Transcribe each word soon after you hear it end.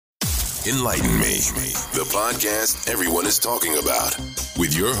Enlighten Me, the podcast everyone is talking about,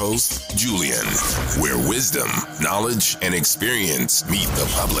 with your host, Julian, where wisdom, knowledge, and experience meet the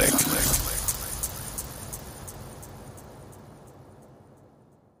public.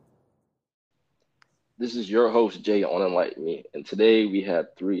 This is your host, Jay, on Enlighten Me, and today we have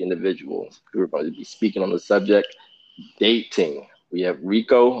three individuals who are going to be speaking on the subject, dating. We have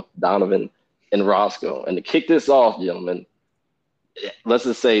Rico, Donovan, and Roscoe. And to kick this off, gentlemen, let's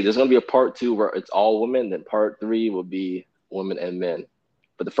just say there's going to be a part 2 where it's all women, then part 3 will be women and men.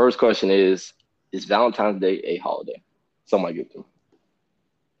 But the first question is Valentine's Day a holiday? Somebody give it to me.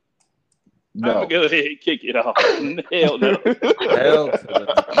 No. I'm going to go ahead and kick it off. Hell no. Hell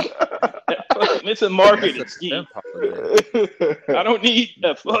to it's a marketing scheme. I don't need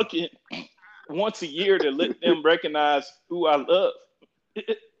a fucking once a year to let them recognize who I love.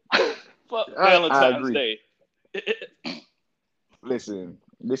 Fuck Valentine's Day. Listen,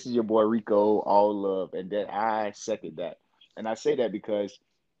 this is your boy Rico, all love, and that I second that. And I say that because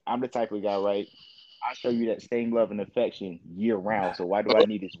I'm the type of guy, right? I show you that same love and affection year round. So why do I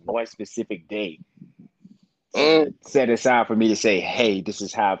need this one specific day set aside for me to say, hey, this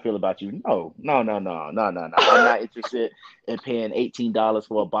is how I feel about you? No. I'm not interested in paying $18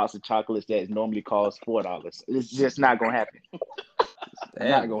 for a box of chocolates that normally costs $4. It's just not gonna happen.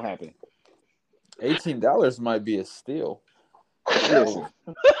 Not gonna happen. $18 might be a steal. Listen,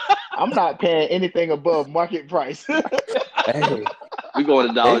 I'm not paying anything above market price. Hey, we going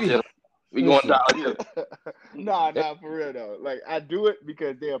to Dollar General. We going to Dollar General. Nah, for real though. Like I do it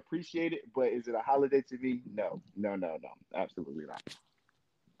because they appreciate it, but is it a holiday to me? No, absolutely not.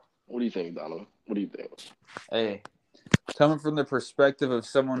 What do you think, Donovan? What do you think? Hey, coming from the perspective of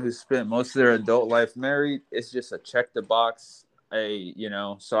someone who spent most of their adult life married, it's just a check the box.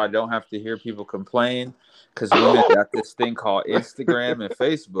 So I don't have to hear people complain because women got this thing called Instagram and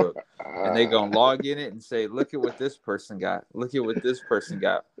Facebook, and they gonna log in it and say, "Look at what this person got. Look at what this person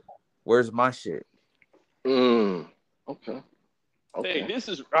got. Where's my shit?" Okay. Hey, this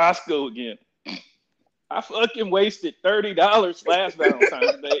is Roscoe again. I fucking wasted $30 last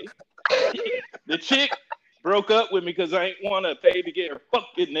Valentine's Day. The chick broke up with me because I ain't want to pay to get her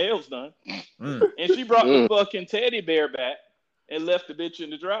fucking nails done, and she brought the fucking teddy bear back and left the bitch in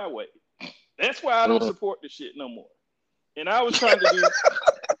the driveway. That's why I don't support the shit no more. And I was trying to do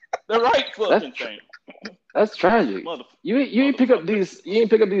the right fucking thing. That's tragic. You ain't pick up these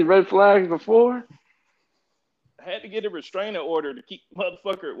red flags before? I had to get a restraining order to keep the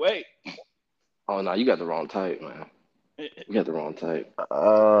motherfucker away. Oh no, you got the wrong type, man. You got the wrong type.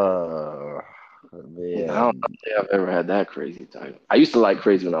 Man. I don't think I've ever had that crazy type. I used to like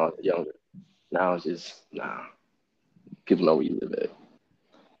crazy when I was younger. Now it's just people know where you live at.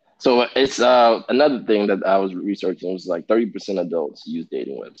 So it's another thing that I was researching was like 30% adults use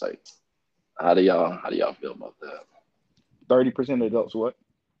dating websites. How do y'all feel about that? 30% of adults what?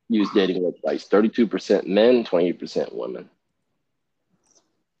 Use dating websites. 32% men, 28% women.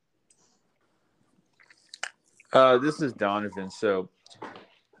 This is Donovan. So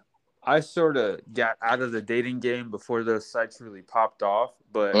I sort of got out of the dating game before those sites really popped off.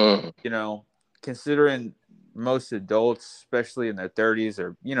 But, considering most adults, especially in their 30s,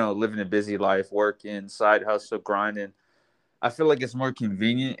 are, living a busy life, working, side hustle, grinding, I feel like it's more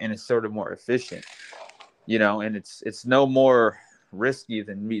convenient and it's sort of more efficient, and it's no more risky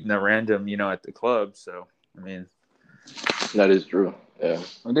than meeting a random, at the club. So, I mean, that is true. Yeah.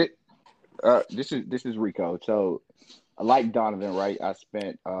 This is Rico. So, like Donovan, right? I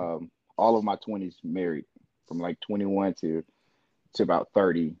spent all of my 20s married, from like 21 to about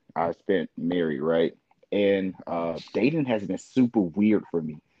 30. I spent married, right? And dating has been super weird for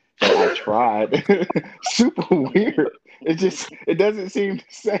me. So I tried. Super weird. It doesn't seem the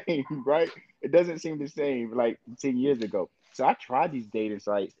same, right? It doesn't seem the same like 10 years ago. So I tried these dating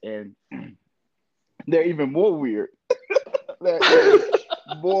sites and they're even more weird.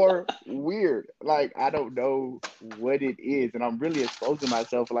 More weird. Like I don't know what it is. And I'm really exposing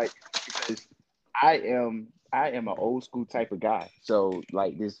myself because I am an old school type of guy. So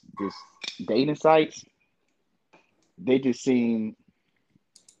like this dating sites, they just seem,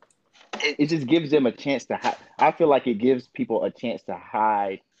 it just gives them a chance to hide. I feel like it gives people a chance to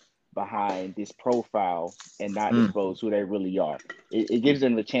hide behind this profile and not expose who they really are. It gives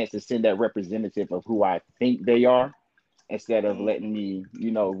them a chance to send that representative of who I think they are instead of letting me,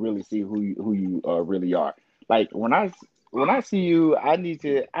 really see who you really are. Like when I see you, I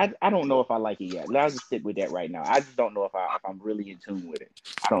don't know if I like it yet. Let's just stick with that right now. I just don't know if I'm really in tune with it.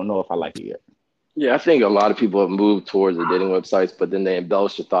 I don't know if I like it yet. Yeah, I think a lot of people have moved towards the dating websites, but then they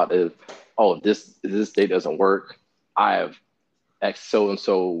embellish the thought of, oh, this date doesn't work. I have X so and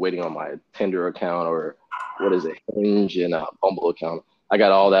so waiting on my Tinder account, or what is it, Hinge and a Bumble account. I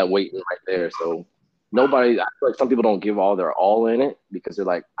got all that waiting right there. So nobody, I feel like some people don't give all their all in it because they're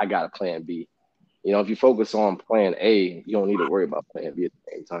like, I got a plan B. You know, if you focus on plan A, you don't need to worry about plan B at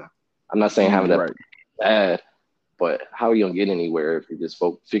the same time. I'm not saying having that Right. bad, but how are you gonna get anywhere if you're just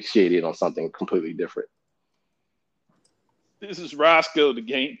fixated on something completely different? This is Roscoe, the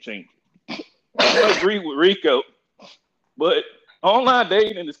game changer. I agree with Rico, but online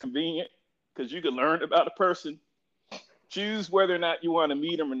dating is convenient because you can learn about a person, choose whether or not you want to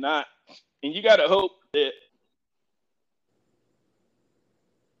meet them or not, and you got to hope that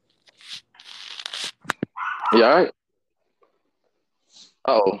Yeah, all right.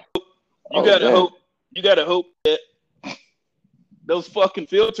 Oh, you got to hope. You got to hope that those fucking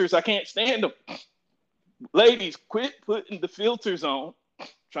filters, I can't stand them. Ladies, quit putting the filters on,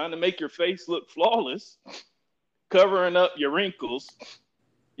 trying to make your face look flawless, covering up your wrinkles,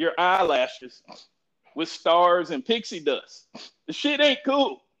 your eyelashes with stars and pixie dust. The shit ain't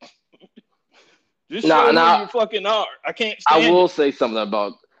cool. Just show who you fucking are. I can't stand I will say something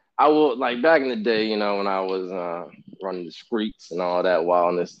about, like back in the day, you know, when I was running the streets and all that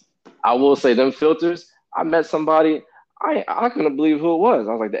wildness, I will say them filters, I met somebody, I couldn't believe who it was.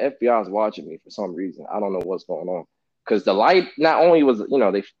 I was like, the FBI is watching me for some reason. I don't know what's going on. Because the light, not only was, you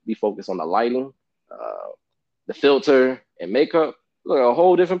know, they be focused on the lighting, the filter and makeup, look like a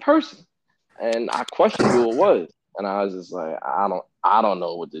whole different person. And I questioned who it was. And I was just like, I don't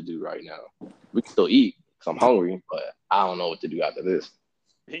know what to do right now. We can still eat because I'm hungry, but I don't know what to do after this.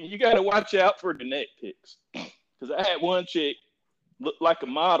 And you got to watch out for the neck pics. Because I had one chick look like a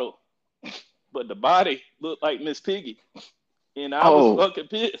model, but the body looked like Miss Piggy. And I was fucking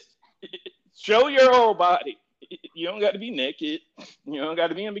pissed. Show your whole body. You don't got to be naked. You don't got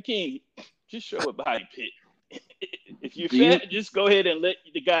to be in bikini. Just show a body pic. If you're fat, just go ahead and let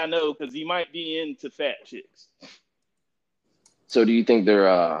the guy know because he might be into fat chicks. So do you think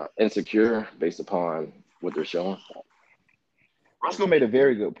they're insecure based upon what they're showing? Roscoe made a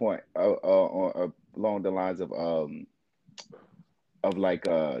very good point along the lines of like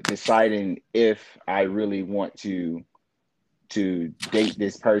deciding if I really want to date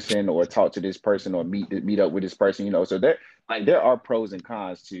this person or talk to this person or meet up with this person, you know. So there are pros and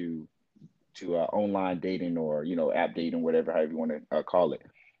cons to online dating or, you know, app dating, whatever, however you want to call it.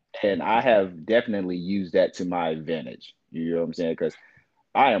 And I have definitely used that to my advantage. You know what I'm saying? Because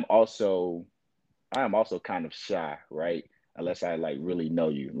I am also kind of shy, right? Unless I like really know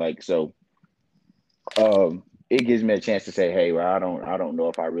you. Like, so it gives me a chance to say, hey, well, I don't know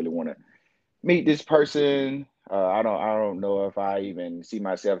if I really want to meet this person. I don't know if I even see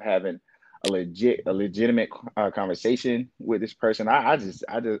myself having a legitimate conversation with this person. I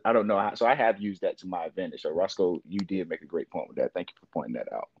don't know how. So I have used that to my advantage. So Roscoe, you did make a great point with that. Thank you for pointing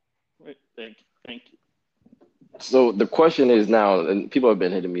that out. Thank you. So the question is now, and people have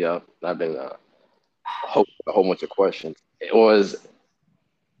been hitting me up. I've been a whole bunch of questions. It was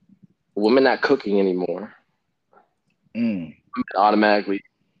women not cooking anymore. Automatically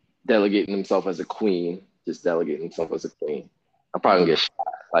delegating themselves as a queen, just delegating themselves as a queen. I'm probably gonna get shot.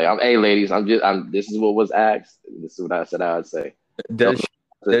 Like, hey, ladies, this is what was asked. This is what I said I would say. Does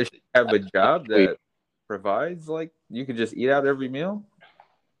she have a job that provides, like, you could just eat out every meal?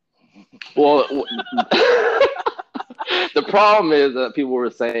 Well, the problem is that people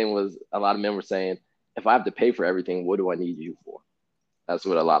were saying was, a lot of men were saying, if I have to pay for everything, what do I need you for? That's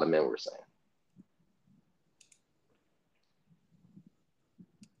what a lot of men were saying.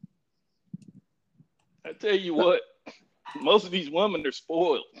 I tell you what, most of these women are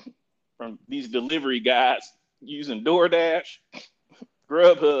spoiled from these delivery guys using DoorDash,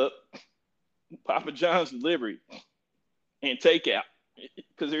 Grubhub, Papa John's delivery, and takeout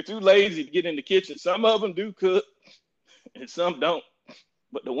because they're too lazy to get in the kitchen. Some of them do cook and some don't.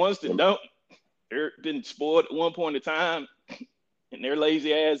 But the ones that don't, they're been spoiled at one point in time, and their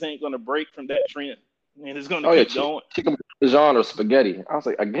lazy ass ain't going to break from that trend. And it's going to keep going. Chicken parmesan or spaghetti. I was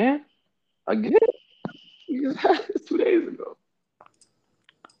like, again? You just had this 2 days ago.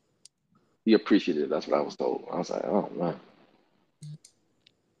 Be appreciative. That's what I was told. I was like, oh, man.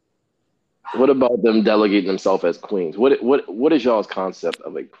 What about them delegating themselves as queens? What is y'all's concept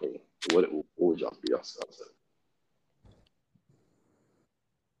of a queen? What would y'all be y'all's concept?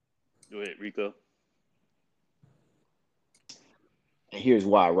 Go ahead, Rico. And here's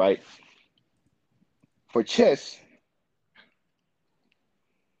why, right? For chess.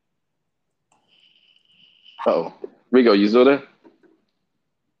 Oh, Rico, you still there?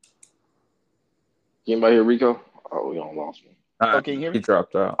 Anybody hear Rico? Oh, we all lost me. Okay, you hear me? He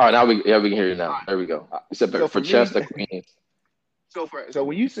dropped out. All right, now we can hear you now. There we go. You said, but for chess, the queens. So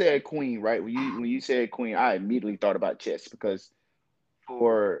when you said queen, right? When you said queen, I immediately thought about chess because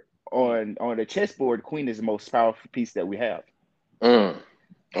for on the chessboard, queen is the most powerful piece that we have. Mm,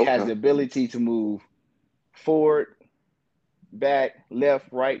 It has okay. the ability to move forward, back,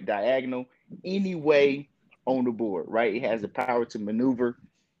 left, right, diagonal, any way on the board, right? It has the power to maneuver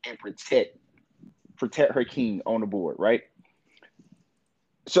and protect her king on the board, right?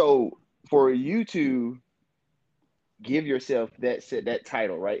 So for you to give yourself that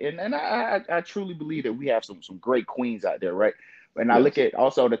title, right? And I truly believe that we have some great queens out there, right? And I look Yes. at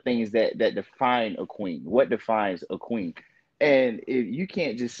also the things that define a queen. What defines a queen? And if you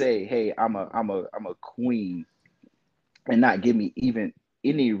can't just say, "Hey, I'm a queen," and not give me even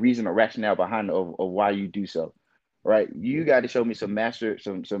any reason or rationale behind of why you do so, right? You got to show me some master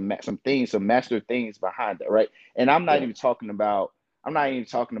things behind that, right? And Yeah. I'm not even talking about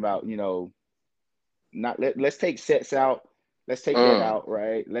not let's take sets out. Let's take that Mm, out,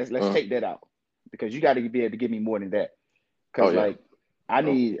 right? Let's mm. take that out because you got to be able to give me more than that. Oh Because yeah. like I Oh,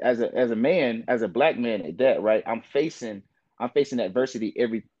 need as a man, as a black man at that, right? I'm facing adversity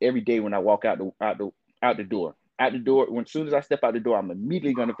every day when I walk out the door. Out the door, when as soon as I step out the door, I'm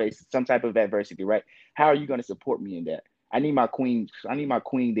immediately going to face some type of adversity, right? How are you going to support me in that? I need my queen. I need my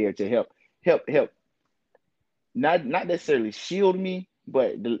queen there to help, not necessarily shield me,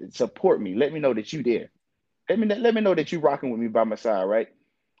 but support me. Let me know that you there. Let me know that you rocking with me by my side, right?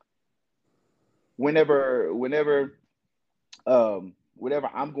 Whenever I'm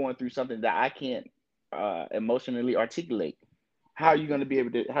going through something that I can't emotionally articulate, how are you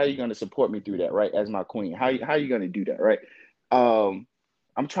gonna support me through that, right? As my queen, how are you gonna do that, right? Um,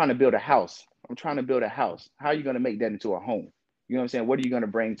 I'm trying to build a house. I'm trying to build a house. How are you gonna make that into a home? You know what I'm saying? What are you gonna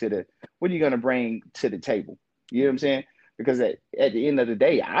bring to the table? You know what I'm saying? Because at the end of the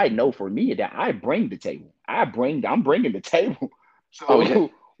day, I know for me that I bring the table. I'm bringing the table. oh yeah.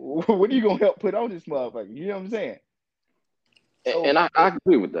 So what are you gonna help put on this motherfucker? You know what I'm saying? And So I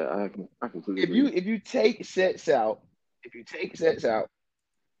agree with that. I completely if agree. you take sets out, if you take sets out,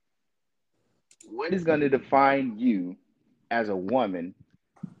 what is going to define you as a woman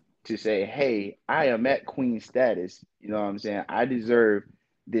to say, hey, I am at queen status? You know what I'm saying? I deserve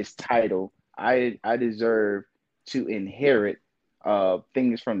this title. I deserve to inherit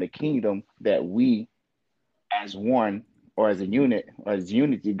things from the kingdom that we as one or as a unit or as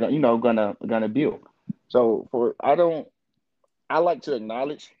unity, gonna build. So for I like to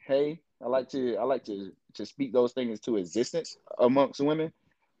acknowledge, hey, I like to speak those things into existence amongst women,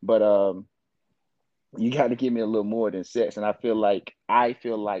 but you got to give me a little more than sex. And I feel like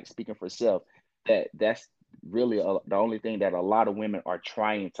speaking for self that's really the only thing that a lot of women are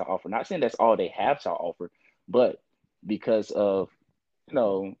trying to offer. Not saying that's all they have to offer, but because of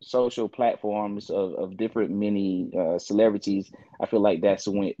social platforms of different many celebrities, I feel like that's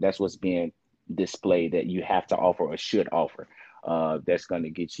what's being displayed that you have to offer or should offer. That's going to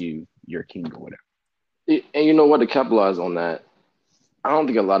get you your king or whatever. And you know what? To capitalize on that, I don't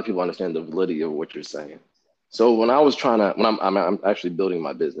think a lot of people understand the validity of what you're saying. So when I was trying to, when I'm actually building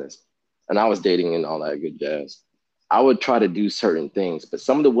my business, and I was dating and all that good jazz, I would try to do certain things, but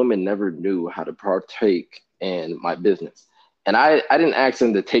some of the women never knew how to partake in my business. And I didn't ask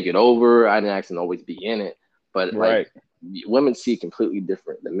them to take it over. I didn't ask them to always be in it. But like Right. women see completely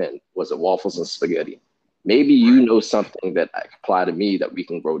different than men. Was it waffles and spaghetti? Maybe you Right. know something that I can apply to me that we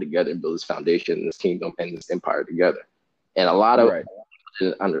can grow together and build this foundation, this kingdom, and this empire together. And Right. a lot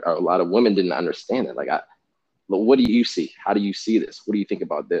of women didn't understand it. Like, but what do you see? How do you see this? What do you think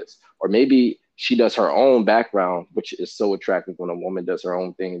about this? Or maybe she does her own background, which is so attractive when a woman does her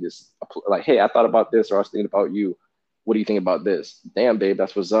own thing and just like, hey, I thought about this, or I was thinking about you. What do you think about this? Damn, babe,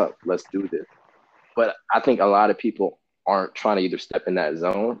 that's what's up. Let's do this. But I think a lot of people aren't trying to either step in that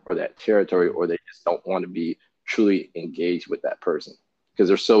zone or that territory, or they just don't want to be truly engaged with that person because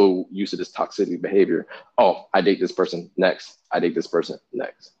they're so used to this toxicity behavior. Oh, I date this person next. I date this person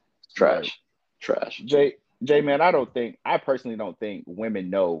next. It's Right. trash, trash. Jay, man, I personally don't think women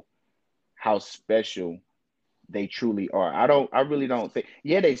know how special they truly are. I really don't think,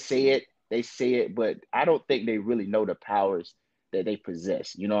 yeah, they say it, but I don't think they really know the powers that they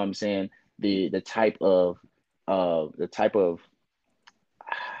possess. You know what I'm saying? The type of I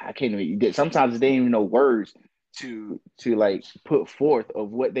can't even, sometimes they don't even know words to like put forth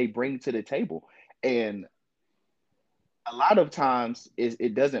of what they bring to the table. And a lot of times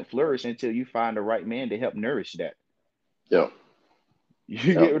it doesn't flourish until you find the right man to help nourish that. Yeah,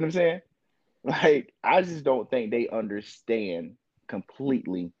 You yeah. get what I'm saying? Like, I just don't think they understand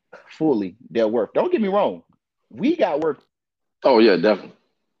completely, fully their worth. Don't get me wrong. We got work. Oh yeah, definitely.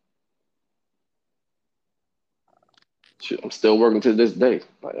 Shit, I'm still working to this day.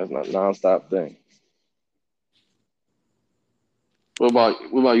 Like that's not a nonstop thing. What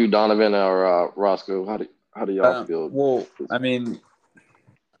about you, Donovan or Roscoe? How do y'all feel? Well, I mean,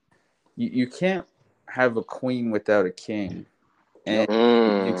 you can't have a queen without a king, and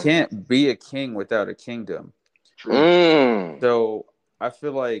you can't be a king without a kingdom. So I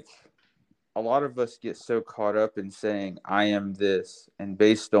feel like a lot of us get so caught up in saying I am this, and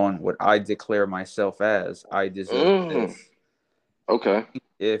based on what I declare myself as, I deserve this. Okay.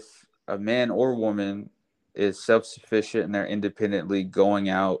 If a man or woman is self-sufficient and they're independently going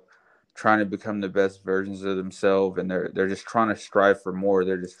out trying to become the best versions of themselves, and they're just trying to strive for more,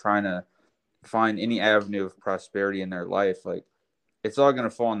 they're just trying to find any avenue of prosperity in their life, like it's all going to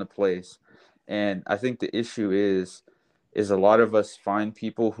fall into place. And I think the issue is a lot of us find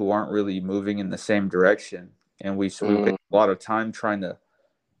people who aren't really moving in the same direction, and we waste a lot of time trying to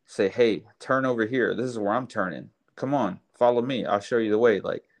say, hey, turn over here, this is where I'm turning, come on, follow me, I'll show you the way.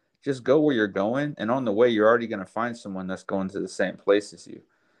 Like, just go where you're going, and on the way you're already going to find someone that's going to the same place as you.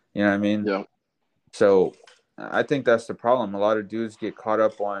 You know what I mean? Yeah. So I think that's the problem. A lot of dudes get caught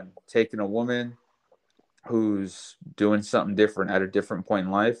up on taking a woman who's doing something different at a different point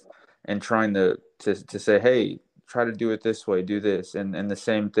in life and trying to say, hey, try to do it this way, do this. And the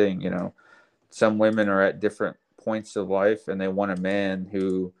same thing, you know, some women are at different points of life and they want a man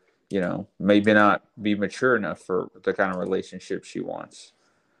who, you know, maybe not be mature enough for the kind of relationship she wants.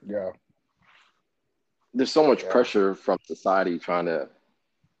 Yeah. There's so much pressure from society trying to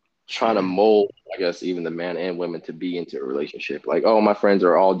mold, I guess, even the man and women to be into a relationship. Like, oh, my friends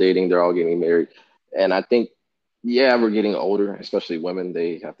are all dating, they're all getting married. And I think, yeah, we're getting older, especially women.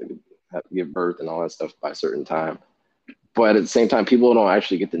 They have to give birth and all that stuff by a certain time. But at the same time, people don't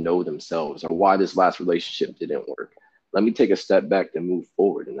actually get to know themselves or why this last relationship didn't work. Let me take a step back to move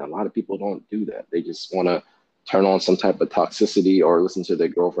forward. And a lot of people don't do that. They just want to turn on some type of toxicity or listen to their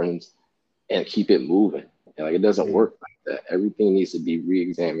girlfriends and keep it moving. And like, it doesn't work like that. Everything needs to be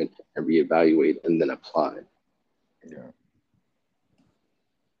re-examined and reevaluated and then applied. Yeah.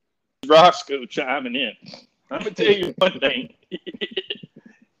 Roscoe chiming in. I'm gonna tell you one thing.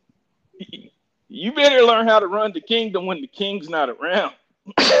 You better learn how to run the kingdom when the king's not around.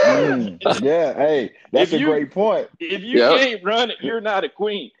 Yeah, hey, that's a great point. If you can't run it, you're not a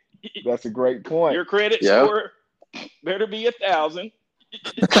queen. That's a great point. Your credit score better be 1,000.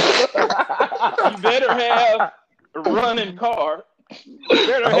 You better have a running car. You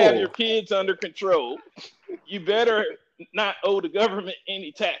better have your kids under control. You better not owe the government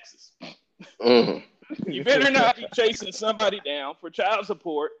any taxes. You better not be chasing somebody down for child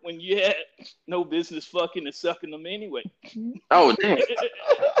support when you had no business fucking and sucking them anyway. Oh, damn.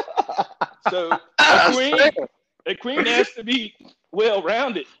 So a queen has to be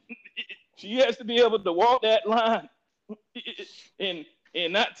well-rounded. She has to be able to walk that line and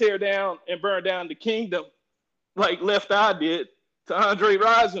not tear down and burn down the kingdom like Left Eye did to Andre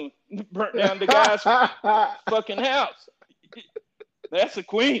Rison, burnt down the guy's fucking house. That's a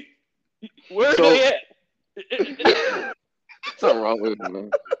queen. Where they at? Something wrong with it, man.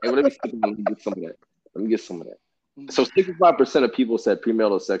 Hey, let me get some of that. So 65% of people said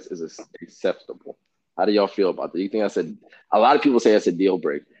premarital sex is acceptable. How do y'all feel about that? Do you think a lot of people say that's a deal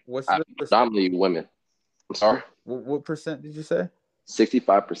breaker? What's the predominantly women. I'm sorry? What percent did you say?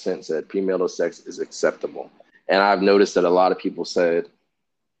 65% said premarital sex is acceptable. And I've noticed that a lot of people said,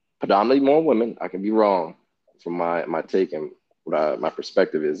 predominantly more women, I can be wrong from my take and my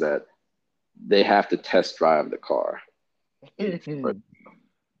perspective is that they have to test drive the car.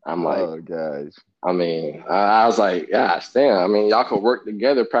 I'm like, oh, guys. I mean, I was like, gosh, damn. I mean, y'all can work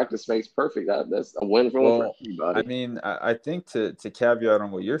together. Practice makes perfect. That's a win for everybody. I mean, I think to caveat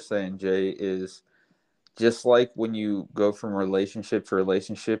on what you're saying, Jay, is just like when you go from relationship to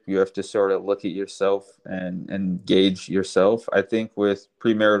relationship, you have to sort of look at yourself and gauge yourself. I think with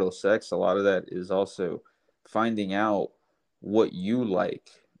premarital sex, a lot of that is also finding out what you like,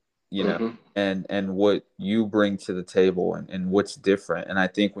 you know, and what you bring to the table and what's different. And I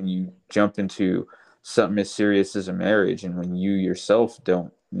think when you jump into something as serious as a marriage and when you yourself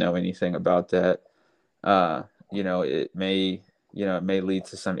don't know anything about that, you know, it may lead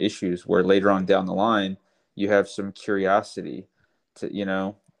to some issues where later on down the line, you have some curiosity to, you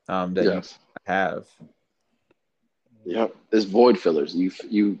know, that you have. Yep, it's void fillers.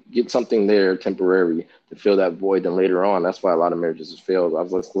 You get something there temporary to fill that void, and later on, that's why a lot of marriages fail. I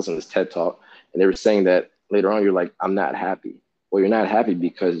was listening to this TED Talk, and they were saying that later on, you're like, I'm not happy. Well, you're not happy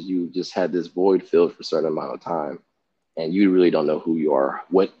because you just had this void filled for a certain amount of time, and you really don't know who you are,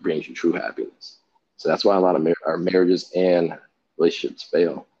 what brings you true happiness. So that's why a lot of our marriages and relationships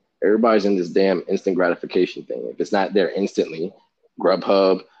fail. Everybody's in this damn instant gratification thing. If it's not there instantly,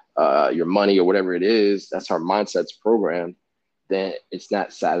 Grubhub, your money or whatever it is, that's our mindset's programmed, then it's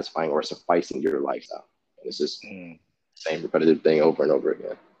not satisfying or sufficing your lifestyle. And it's just the same repetitive thing over and over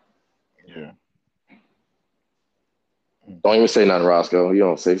again. Yeah. Don't even say nothing, Roscoe. You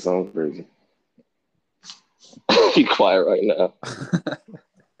don't say something crazy. Be quiet right now.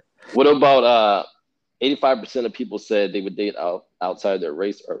 What about 85% of people said they would date outside their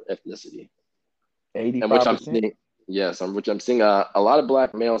race or ethnicity? 85%? Which I'm seeing a lot of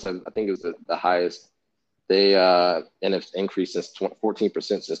black males, I think it was the highest. They and it's increased since 14%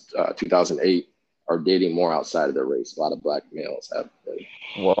 since 2008 are dating more outside of their race. A lot of black males have been.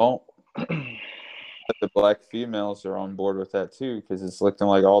 Well, the black females are on board with that too, because it's looking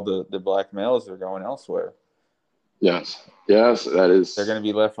like all the black males are going elsewhere. Yes, that is. They're going to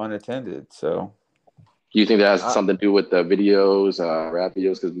be left unattended. So, do you think that has something to do with the videos, rap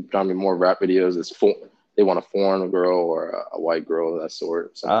videos? Because probably more rap videos is they want a foreign girl or a white girl of that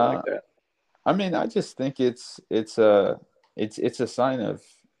sort, something like that. I mean, I just think it's a sign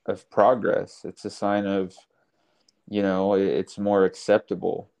of progress. It's a sign of, it's more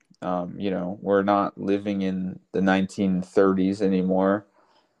acceptable. We're not living in the 1930s anymore.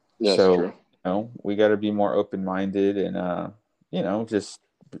 Yes, so true. We got to be more open-minded and just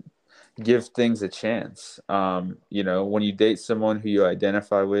give things a chance. When you date someone who you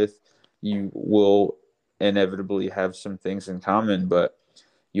identify with, you will inevitably have some things in common, but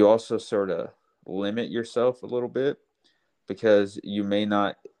you also sort of limit yourself a little bit because you may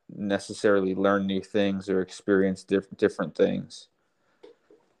not necessarily learn new things or experience different things.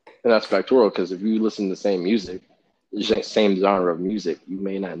 And that's factorial, because if you listen to the same music, same genre of music, you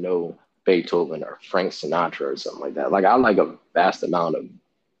may not know Beethoven or Frank Sinatra or something like that. Like, I like a vast amount of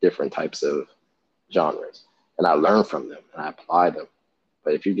different types of genres, and I learn from them and I apply them.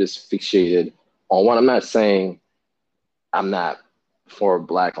 But if you're just fixated on one, I'm not saying I'm not for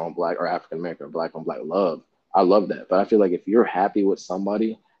black on black or African American or black on black love. I love that. But I feel like if you're happy with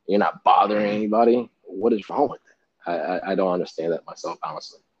somebody, you're not bothering anybody, what is wrong with that? I don't understand that myself,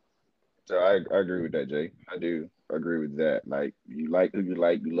 honestly. So I agree with that, Jay. I do agree with that. Like, you like who you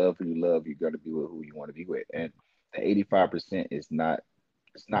like, you love who you love, you got to be with who you want to be with. And the 85% is not,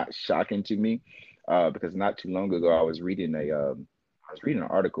 it's not shocking to me, because not too long ago I was reading an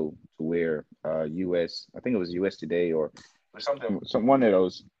article to where US, I think it was US Today or one of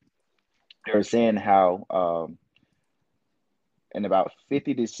those, they were saying how in about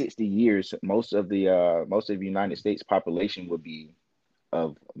 50 to 60 years, most of the United States population would be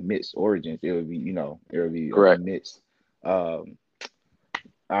of mixed origins. It would be Correct. Mixed. Our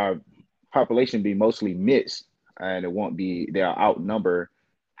population be mostly mixed, and it won't be, they'll outnumber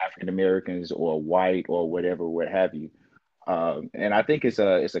African Americans or white or whatever, what have you. And I think it's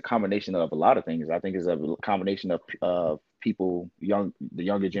a combination of a lot of things. I think it's a combination of people, the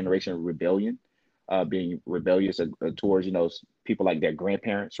younger generation rebellion, being rebellious towards people like their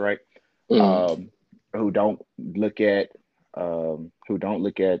grandparents, right? Who don't look at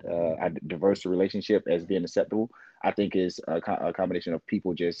a diverse relationship as being acceptable. I think is a combination of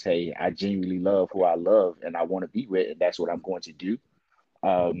people just, hey, I genuinely love who I love and I want to be with, and that's what I'm going to do.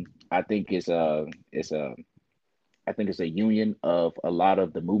 I think it's a union of a lot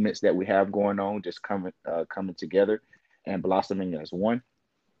of the movements that we have going on, just coming together and blossoming as one.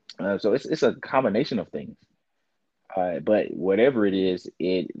 So it's a combination of things. But whatever it is,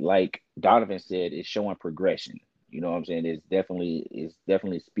 it, like Donovan said, is showing progression. You know what I'm saying? It's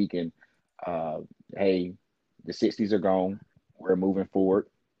definitely speaking. Hey, the 60s are gone. We're moving forward,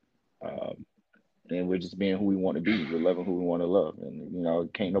 and we're just being who we want to be. We're loving who we want to love,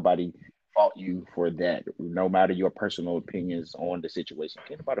 and can't nobody fault you for that. No matter your personal opinions on the situation,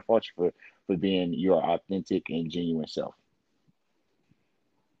 can't nobody fault you for being your authentic and genuine self.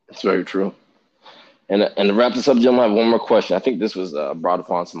 That's very true. And to wrap this up, gentlemen, I have one more question. I think this was brought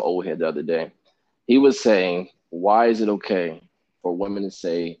upon some old head the other day. He was saying, why is it okay for women to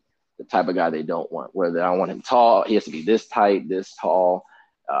say the type of guy they don't want? Whether I want him tall, he has to be this tight, this tall,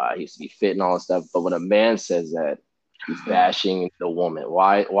 he has to be fit and all that stuff. But when a man says that, he's bashing the woman.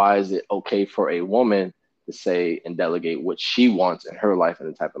 Why is it okay for a woman to say and delegate what she wants in her life and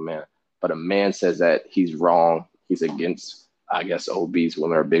the type of man? But a man says that he's wrong. He's against, I guess, obese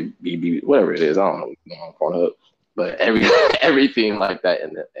women or big BB, whatever it is. I don't know on Pornhub, but everything like that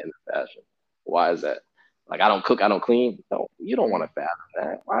in the fashion. Why is that? Like, I don't cook, I don't clean. No, you don't want to fathom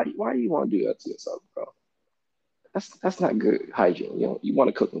that. Why do you want to do that to yourself, bro? That's not good hygiene. You want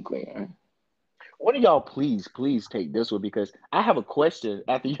to cook and clean, right? one of y'all please take this one because I have a question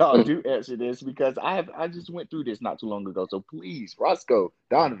after y'all do answer this because I just went through this not too long ago. So please, Roscoe,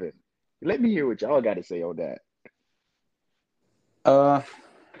 Donovan, let me hear what y'all got to say on that.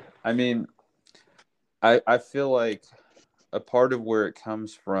 I mean, I feel like a part of where it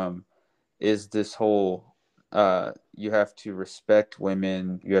comes from is this whole you have to respect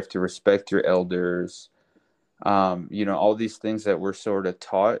women, you have to respect your elders. All these things that we're sort of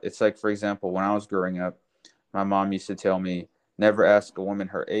taught. It's like, for example, when I was growing up, my mom used to tell me, never ask a woman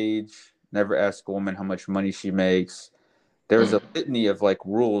her age, never ask a woman how much money she makes. There's a litany of like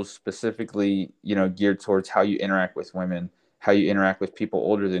rules specifically, geared towards how you interact with women, how you interact with people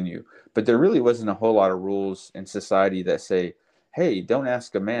older than you. But there really wasn't a whole lot of rules in society that say, hey, don't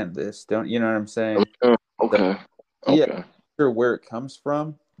ask a man this. Don't, you know what I'm saying? Okay. Yeah, sure where it comes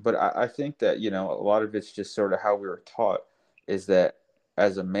from, but I think that, a lot of it's just sort of how we were taught is that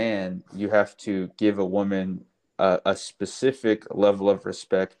as a man, you have to give a woman a specific level of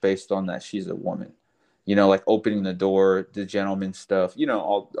respect based on that she's a woman. Like opening the door, the gentleman stuff,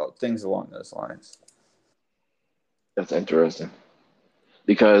 all things along those lines. That's interesting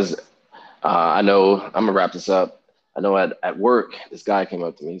because I know I'm gonna wrap this up. I know at work, this guy came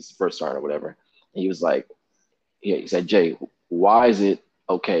up to me, he's the first sergeant or whatever, and he was like, he said, Jay, why is it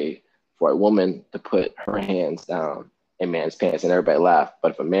okay for a woman to put her hands down in man's pants? And everybody laughed.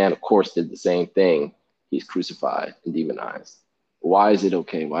 But if a man, of course, did the same thing, he's crucified and demonized. Why is it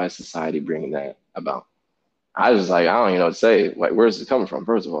okay? Why is society bringing that about? I was like, I don't even know what to say. Like, where's it coming from,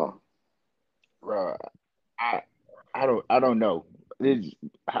 first of all? Bro, I don't know.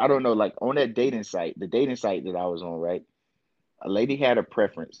 I don't know. Like on that dating site, the dating site that I was on, right? A lady had a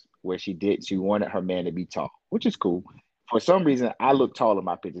preference where she wanted her man to be tall, which is cool. For some reason, I look tall in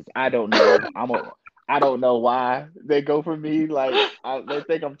my pictures. I don't know. I don't know why they go for me. Like they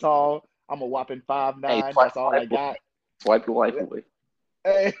think I'm tall. I'm a whopping 5'9". Hey, That's all I got. Swipe your life away.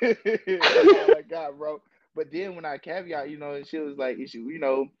 Hey, that's all I got, bro. But then when I caveat, she was like, she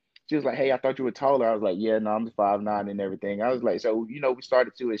was like, hey, I thought you were taller. I was like, yeah, no, I'm 5'9" and everything. I was like, so we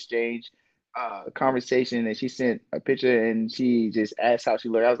started to exchange conversation, and she sent a picture, and she just asked how she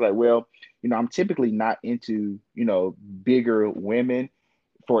looked. I was like, well, I'm typically not into bigger women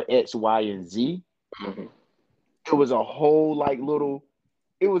for X, Y, and Z. Mm-hmm. It was a whole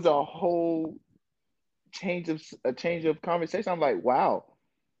it was a whole change of conversation. I'm like, wow,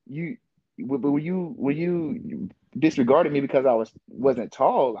 when you disregarded me because I wasn't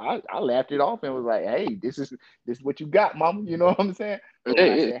tall, I laughed it off and was like, hey, this is what you got, mama. You know what I'm saying? But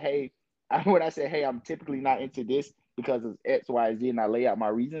when I said, hey, I'm typically not into this because of X, Y, Z, and I lay out my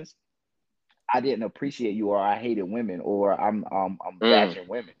reasons, I didn't appreciate you, or I hated women, or I'm bashing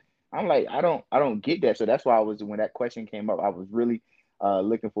women. I'm like, I don't get that. So that's why when that question came up, I was really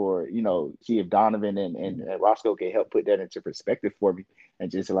looking for, see if Donovan and Roscoe can help put that into perspective for me, and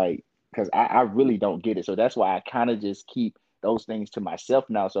just like, because I really don't get it. So that's why I kind of just keep those things to myself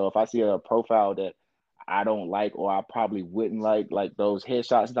now. So if I see a profile that I don't like, or I probably wouldn't like those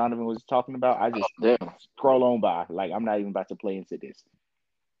headshots Donovan was talking about, I just scroll on by. Like, I'm not even about to play into this.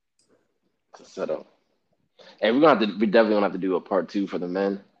 It's a setup. And we definitely gonna have to do a part 2 for the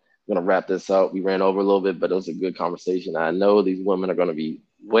men. We're gonna wrap this up. We ran over a little bit, but it was a good conversation. I know these women are gonna be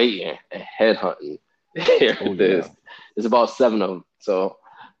waiting and headhunting. There's about 7 of them, so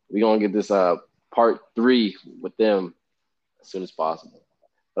we're gonna get this part 3 with them as soon as possible.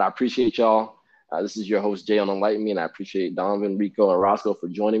 But I appreciate y'all. This is your host Jay on Enlighten Me, and I appreciate Donovan, Rico, and Roscoe for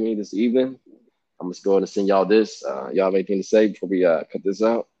joining me this evening. I'm just going to send y'all this. Y'all have anything to say before we cut this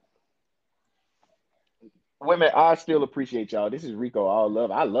out? Women, I still appreciate y'all. This is Rico. I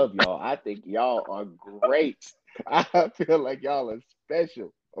love y'all. I think y'all are great. I feel like y'all are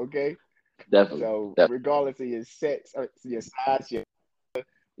special. Okay. Definitely. So regardless of your sex, or your size, your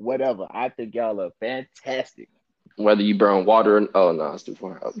whatever, I think y'all are fantastic. Whether you burn water and no, it's too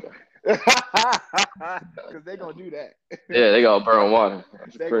far. Okay. Because they're gonna do that. Yeah, they gonna burn water.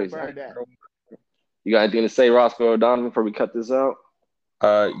 That's crazy. Burn that. You got anything to say, Roscoe or Donovan, before we cut this out?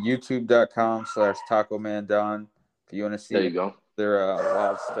 YouTube.com/TacoManDon. If you want to see there you go. There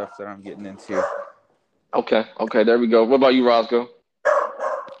wild stuff that I'm getting into. Okay, there we go. What about you, Roscoe?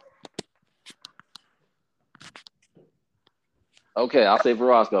 Okay, I'll say for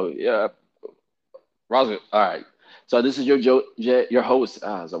Roscoe. Yeah, Roscoe. All right. So this is your host,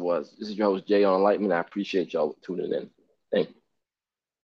 This is your host Jay on Enlightenment. I appreciate y'all tuning in. Thank you.